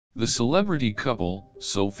The celebrity couple,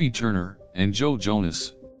 Sophie Turner and Joe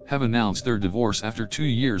Jonas, have announced their divorce after 2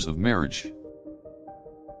 years of marriage.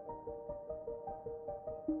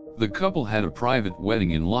 The couple had a private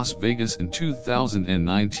wedding in Las Vegas in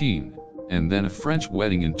 2019, and then a French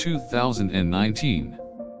wedding in 2019.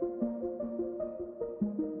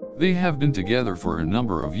 They have been together for a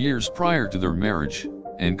number of years prior to their marriage,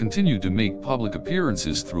 and continue to make public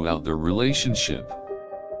appearances throughout their relationship.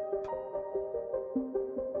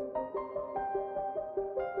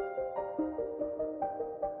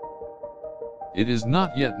 It is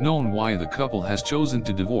not yet known why the couple has chosen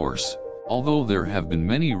to divorce, although there have been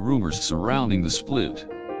many rumors surrounding the split.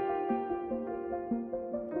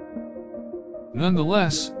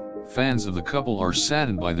 Nonetheless, fans of the couple are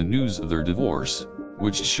saddened by the news of their divorce,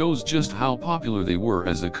 which shows just how popular they were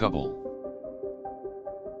as a couple.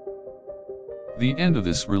 The end of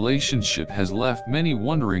this relationship has left many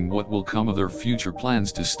wondering what will come of their future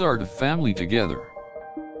plans to start a family together.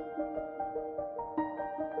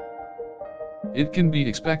 It can be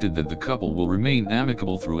expected that the couple will remain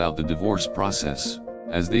amicable throughout the divorce process,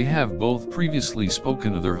 as they have both previously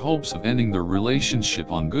spoken of their hopes of ending their relationship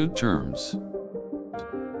on good terms.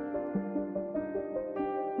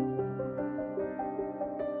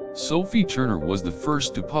 Sophie Turner was the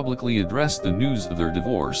first to publicly address the news of their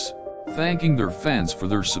divorce, thanking their fans for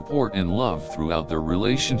their support and love throughout their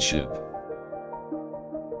relationship.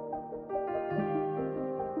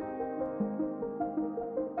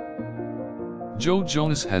 Joe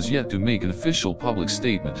Jonas has yet to make an official public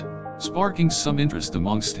statement, sparking some interest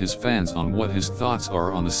amongst his fans on what his thoughts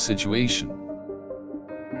are on the situation.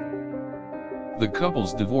 The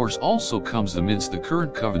couple's divorce also comes amidst the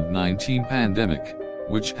current COVID-19 pandemic,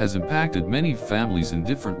 which has impacted many families in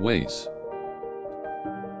different ways.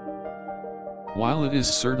 While it is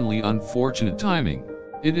certainly unfortunate timing,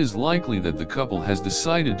 it is likely that the couple has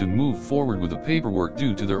decided to move forward with the paperwork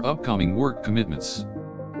due to their upcoming work commitments.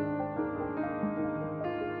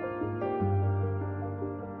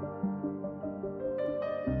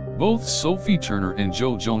 Both Sophie Turner and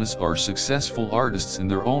Joe Jonas are successful artists in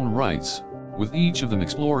their own rights, with each of them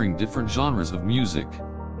exploring different genres of music.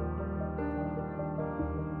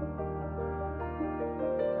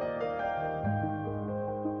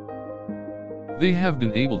 They have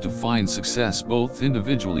been able to find success both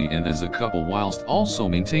individually and as a couple whilst also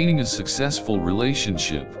maintaining a successful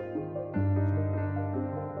relationship.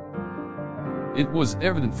 It was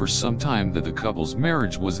evident for some time that the couple's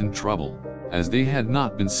marriage was in trouble, as they had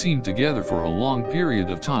not been seen together for a long period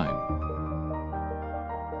of time.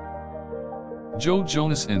 Joe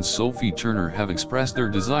Jonas and Sophie Turner have expressed their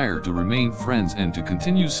desire to remain friends and to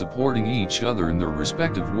continue supporting each other in their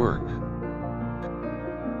respective work.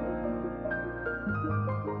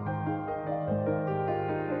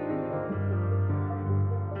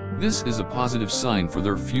 This is a positive sign for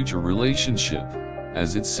their future relationship,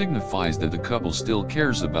 as it signifies that the couple still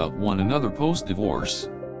cares about one another post-divorce.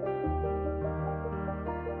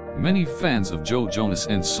 Many fans of Joe Jonas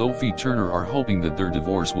and Sophie Turner are hoping that their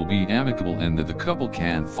divorce will be amicable and that the couple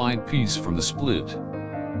can find peace from the split.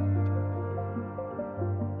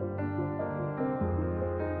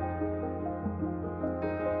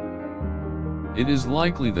 It is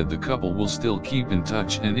likely that the couple will still keep in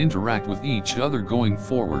touch and interact with each other going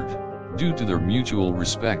forward, due to their mutual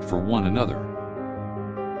respect for one another.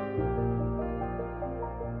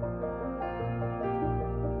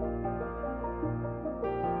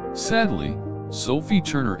 Sadly, Sophie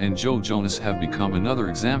Turner and Joe Jonas have become another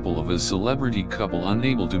example of a celebrity couple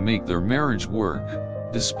unable to make their marriage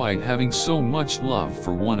work, despite having so much love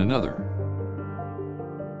for one another.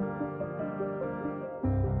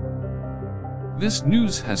 This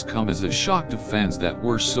news has come as a shock to fans that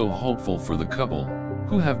were so hopeful for the couple,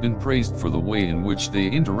 who have been praised for the way in which they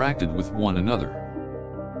interacted with one another.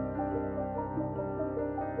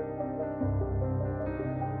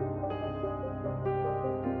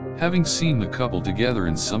 Having seen the couple together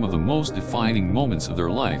in some of the most defining moments of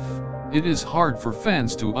their life, it is hard for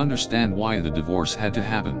fans to understand why the divorce had to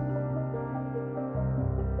happen.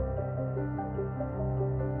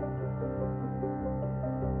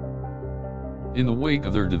 In the wake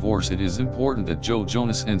of their divorce, it is important that Joe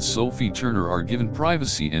Jonas and Sophie Turner are given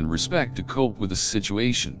privacy and respect to cope with the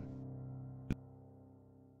situation.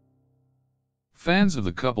 Fans of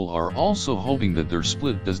the couple are also hoping that their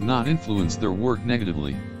split does not influence their work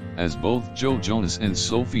negatively, as both Joe Jonas and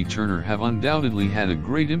Sophie Turner have undoubtedly had a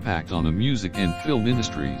great impact on the music and film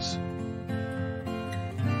industries.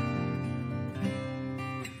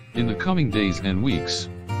 In the coming days and weeks,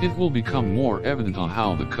 it will become more evident on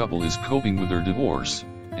how the couple is coping with their divorce,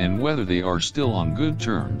 and whether they are still on good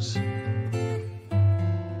terms.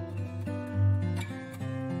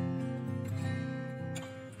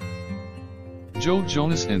 Joe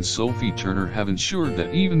Jonas and Sophie Turner have ensured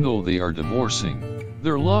that even though they are divorcing,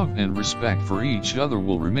 their love and respect for each other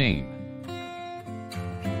will remain.